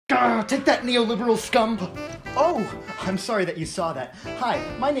Gah, take that, neoliberal scum! Oh, I'm sorry that you saw that. Hi,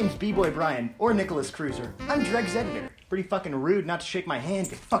 my name's B-Boy Brian, or Nickolas Cruiser. I'm Jreg's editor. Pretty fucking rude not to shake my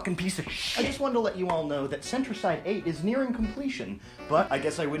hand, you fucking piece of shit. I just wanted to let you all know that Centricide 8 is nearing completion, but I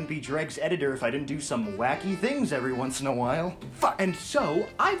guess I wouldn't be Jreg's editor if I didn't do some wacky things every once in a while. And so,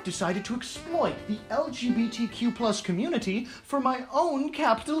 I've decided to exploit the LGBTQ+ community for my own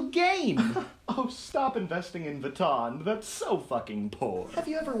capital gain. Oh, stop investing in Vuitton. That's so fucking poor. Have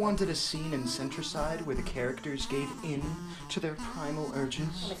you ever wanted a scene in Centricide where the characters gave in to their primal urges?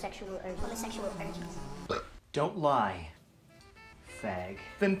 Homosexual urges. Don't lie, fag.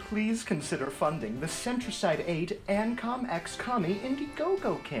 Then please consider funding the Centricide 8 Ancom X Commie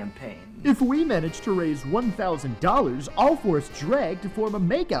IndieGoGo campaign. If we manage to raise $1,000, I'll force Jreg to form a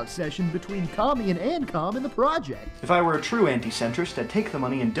makeout session between Commie and Ancom in the project. If I were a true anti-centrist, I'd take the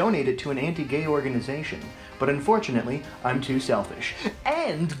money and donate it to an anti-gay organization. But unfortunately, I'm too selfish.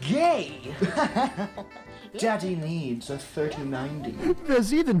 And gay! Daddy needs a 3090.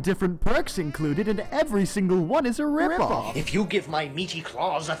 There's even different perks included, and every single one is a ripoff. If you give my meaty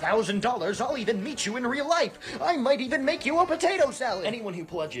claws $1,000, I'll even meet you in real life. I might even make you a potato salad. Anyone who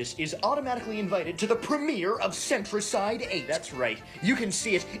pledges is automatically invited to the premiere of Centricide 8. That's right. You can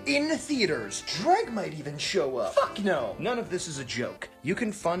see it in theaters. Jreg might even show up. Fuck no. None of this is a joke. You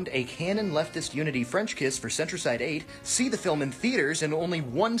can fund a canon leftist unity French kiss for Centricide 8, see the film in theaters in only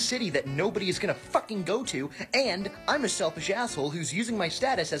one city that nobody is gonna fucking go to, and I'm a selfish asshole who's using my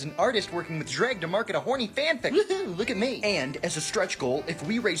status as an artist working with Jreg to market a horny fanfic. Woohoo, look at me. And as a stretch goal, if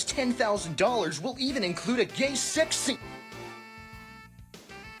we raise $10,000, we'll even include a gay sex scene.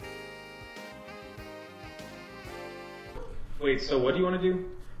 Wait, so what do you want to do?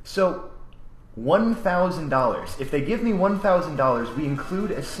 So, $1,000. If they give me $1,000, we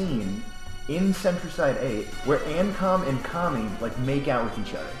include a scene in Centricide 8 where Ancom and Commie, like, make out with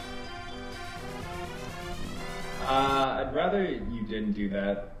each other. I'd rather you didn't do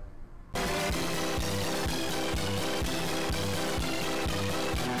that.